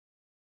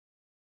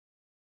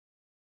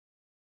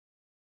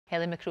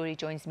Helen McCrory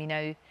joins me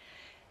now.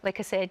 Like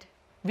I said,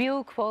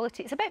 real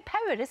quality. It's about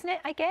power, isn't it,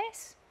 I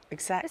guess?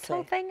 Exactly. This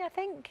whole thing, I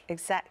think.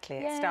 Exactly.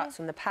 Yeah. It starts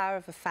from the power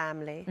of a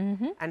family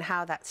and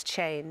how that's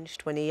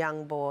changed when a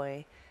young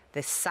boy,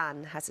 the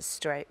son, has a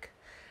stroke,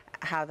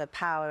 how the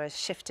power has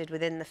shifted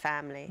within the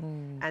family,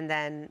 and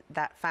then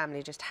that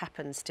family just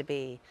happens to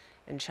be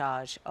in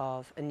charge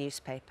of a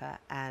newspaper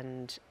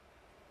and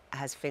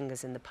has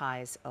fingers in the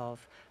pies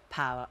of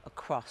power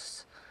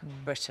across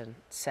Britain.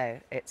 So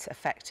it's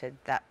affected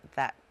that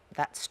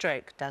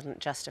stroke doesn't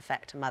just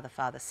affect a mother,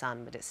 father,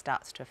 son, but it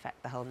starts to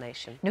affect the whole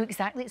nation. No,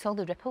 exactly. It's all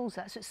the ripples.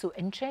 That's what's so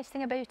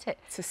interesting about it.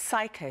 It's a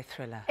psycho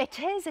thriller. It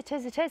is, it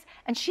is, it is.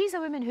 And she's a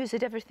woman who's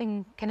had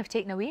everything kind of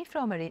taken away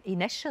from her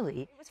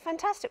initially. It was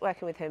fantastic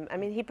working with him. I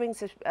mean, he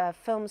brings a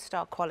film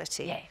star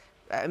quality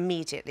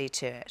immediately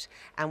to it.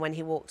 And when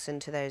he walks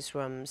into those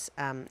rooms,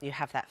 you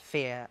have that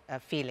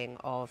feeling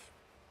of,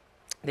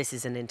 this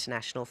is an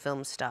international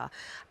film star.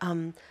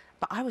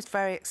 But I was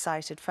very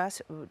excited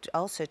first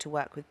also to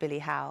work with Billy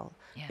Howell,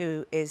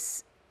 who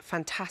is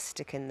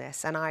fantastic in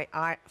this, and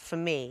I for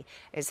me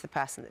is the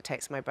person that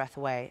takes my breath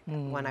away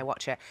when I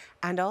watch it.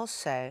 And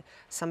also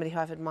somebody who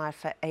I've admired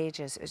for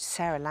ages is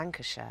Sarah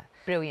Lancashire.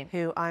 Brilliant.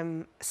 Who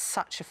I'm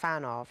such a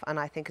fan of, and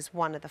I think is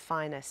one of the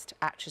finest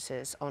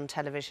actresses on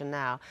television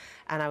now.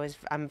 And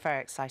I'm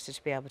very excited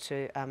to be able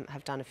to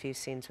have done a few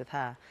scenes with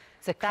her.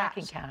 It's a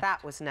cracking cast.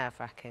 That was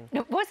nerve-wracking.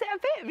 No, was it a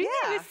bit? Really?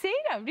 Yeah. It was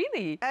Sarah,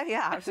 really? Oh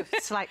yeah, I was a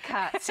slight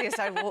curtsy as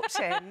I walked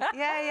in.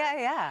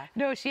 Yeah.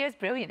 No, she is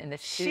brilliant in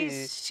this too.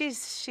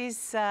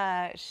 She's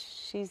the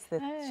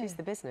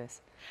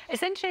business.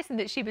 It's interesting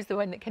that she was the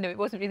one that kind of, it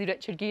wasn't really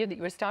Richard Gere that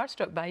you were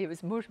starstruck by, it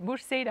was more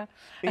Sarah.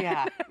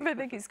 Yeah. I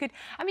think it's good.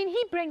 I mean,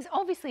 he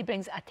obviously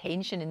brings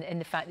attention in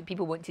the fact that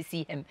people want to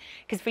see him,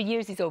 because for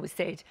years he's always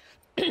said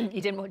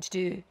he didn't want to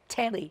do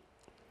telly.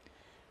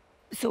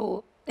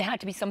 So there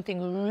had to be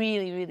something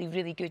really, really,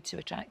 really good to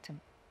attract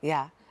him.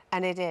 Yeah,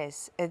 and it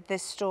is.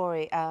 This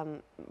story,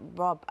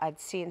 Rob, I'd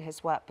seen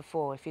his work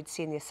before. If you'd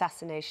seen The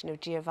Assassination of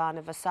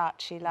Giovanni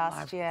Versace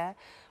last year,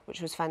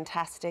 which was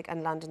fantastic,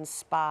 and London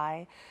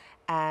Spy.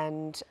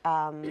 And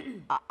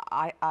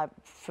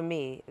for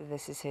me,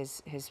 this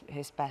is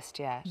his best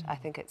yet. I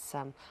think it's.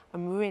 I'm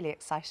really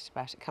excited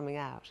about it coming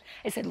out.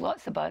 It's had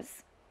lots of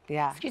buzz.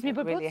 Yeah, excuse me,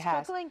 we're really both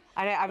struggling.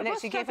 I know. I've We're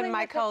literally both given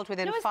my cold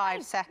within no,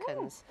 5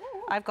 seconds.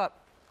 I've got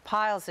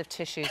piles of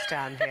tissues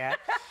down here.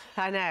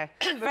 I know.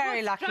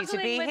 Very lucky to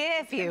be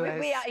here, viewers.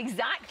 We are,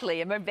 exactly,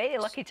 and we're very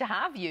lucky to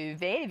have you.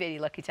 Very, very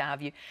lucky to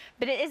have you.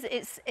 But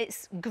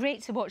it's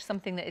great to watch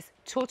something that is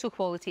total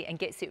quality and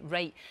gets it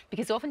right,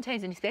 because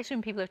oftentimes, and especially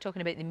when people are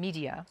talking about the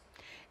media,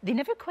 they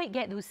never quite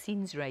get those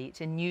scenes right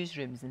in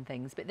newsrooms and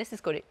things. But this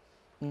has got it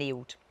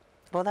nailed.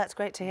 Well, that's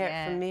great to hear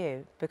it from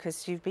you,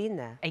 because you've been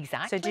there.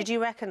 Exactly. So did you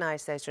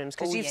recognise those rooms?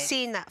 Because you've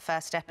seen that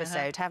first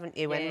episode, haven't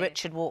you, when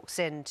Richard walks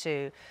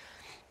into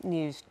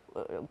News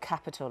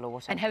Capital or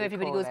whatever. And how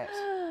everybody goes,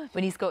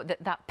 when he's got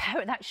that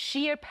power, that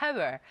sheer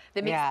power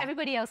that makes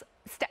everybody else,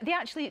 they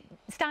actually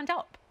stand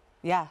up.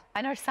 Yeah.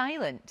 And are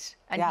silent.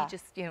 And he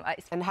just, you know...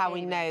 And how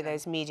we know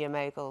those media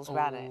moguls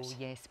ran it. Oh,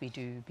 yes, we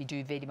do. We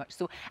do very much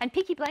so. And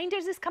Peaky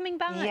Blinders is coming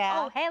back.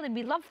 Yeah. Oh, Helen,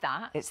 we love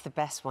that. It's the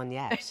best one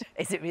yet.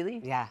 Is it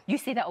really? Yeah. You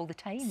say that all the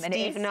time.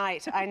 Steve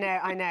Knight. I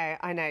know.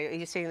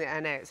 You're seeing that?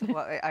 I know.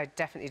 Well, I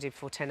definitely do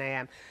before 10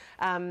 a.m.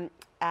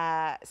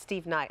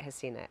 Steve Knight has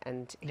seen it,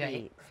 and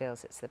he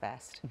feels it's the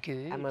best.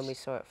 Good. And when we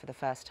saw it for the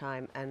first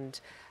time, and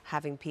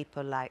having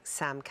people like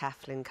Sam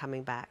Claflin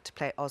coming back to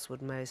play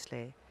Oswald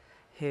Mosley,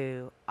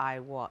 who I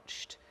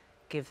watched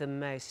give the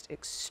most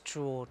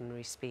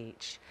extraordinary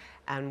speech.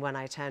 And when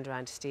I turned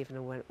around to Stephen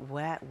and went,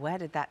 where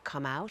did that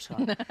come out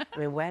of? I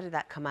mean, where did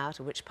that come out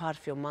of? Which part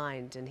of your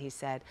mind? And he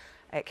said,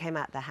 it came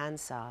out the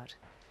Hansard.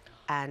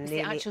 And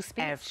nearly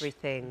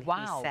everything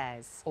he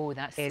says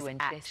is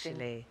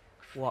actually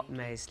what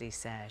Mosley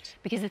said.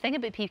 Because the thing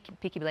about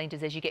Peaky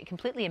Blinders is you get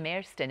completely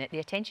immersed in it. The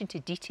attention to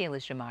detail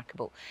is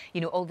remarkable.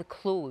 You know, all the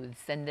clothes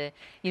and the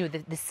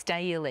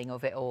styling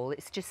of it all.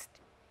 It's just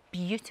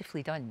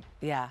beautifully done.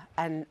 Yeah,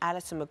 and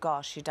Alison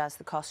McGosh, who does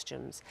the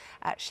costumes,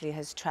 actually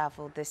has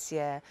travelled this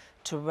year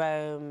to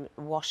Rome,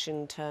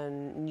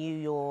 Washington, New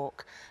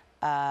York,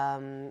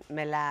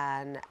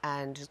 Milan,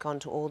 and has gone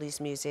to all these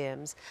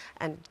museums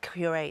and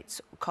curates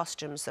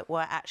costumes that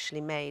were actually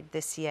made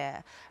this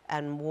year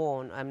and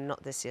worn,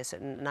 not this year, so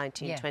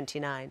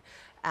 1929,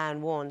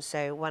 and worn.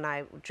 So when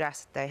I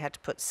dressed, they had to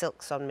put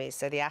silks on me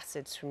so the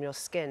acids from your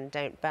skin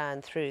don't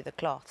burn through the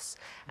cloths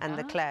and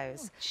the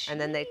clothes. And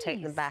then they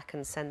take them back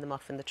and send them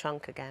off in the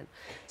trunk again.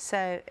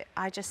 So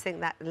I just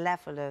think that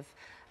level of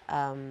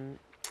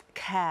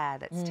care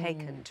that's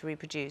taken to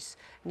reproduce,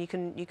 and you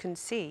can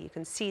see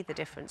the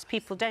difference.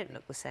 People don't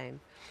look the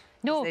same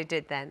as they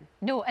did then.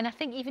 No, and I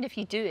think even if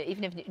you do it,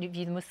 even if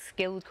you're the most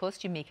skilled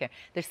costume maker,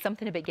 there's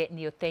something about getting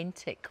the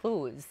authentic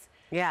clothes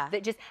Yeah.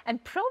 That just,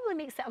 and probably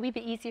makes it a wee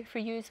bit easier for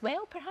you as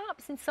well,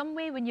 perhaps, in some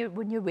way, when you're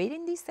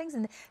wearing these things,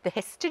 and the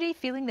history,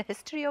 feeling the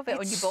history of it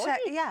on your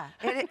body. Yeah,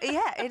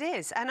 it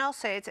is. And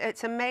also,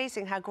 it's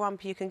amazing how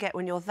grumpy you can get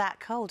when you're that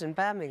cold in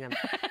Birmingham.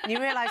 And you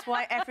realise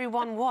why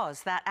everyone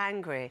was that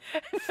angry.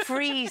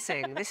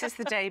 Freezing. This is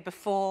the day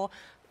before...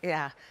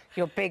 Yeah,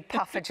 your big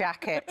puffer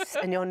jackets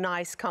and your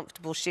nice,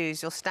 comfortable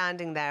shoes. You're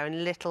standing there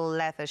in little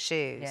leather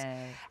shoes.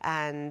 Yeah.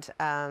 And,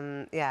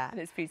 yeah. And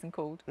it's freezing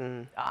cold.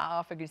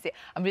 Ah, for goodness sake.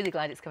 I'm really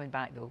glad it's coming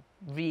back, though.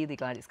 Really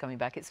glad it's coming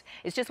back. It's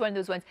just one of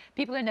those ones.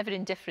 People are never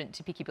indifferent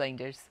to Peaky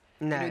Blinders.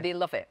 No. You know, they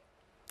love it.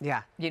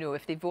 Yeah. You know,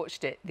 if they've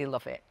watched it, they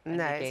love it.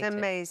 No, it's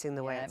amazing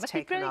the way it's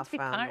taken off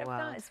around the world. It must be brilliant to be part of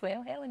that as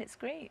well, Helen. It's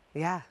great.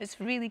 Yeah.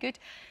 It's really good.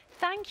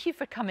 Thank you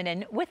for coming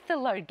in with the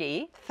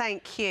lurgy.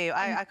 Thank you.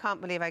 I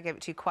can't believe I gave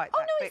it to you quite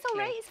that quickly. Oh, no, it's all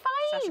right. It's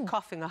fine. Such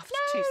coughing after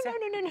 2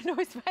 seconds. No,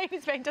 it's fine.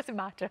 It's fine. It doesn't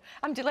matter.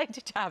 I'm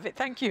delighted to have it.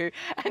 Thank you.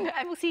 And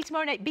I will see you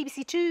tomorrow night.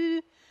 BBC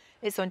 2.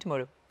 It's on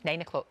tomorrow, 9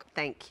 o'clock.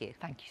 Thank you.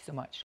 Thank you so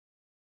much.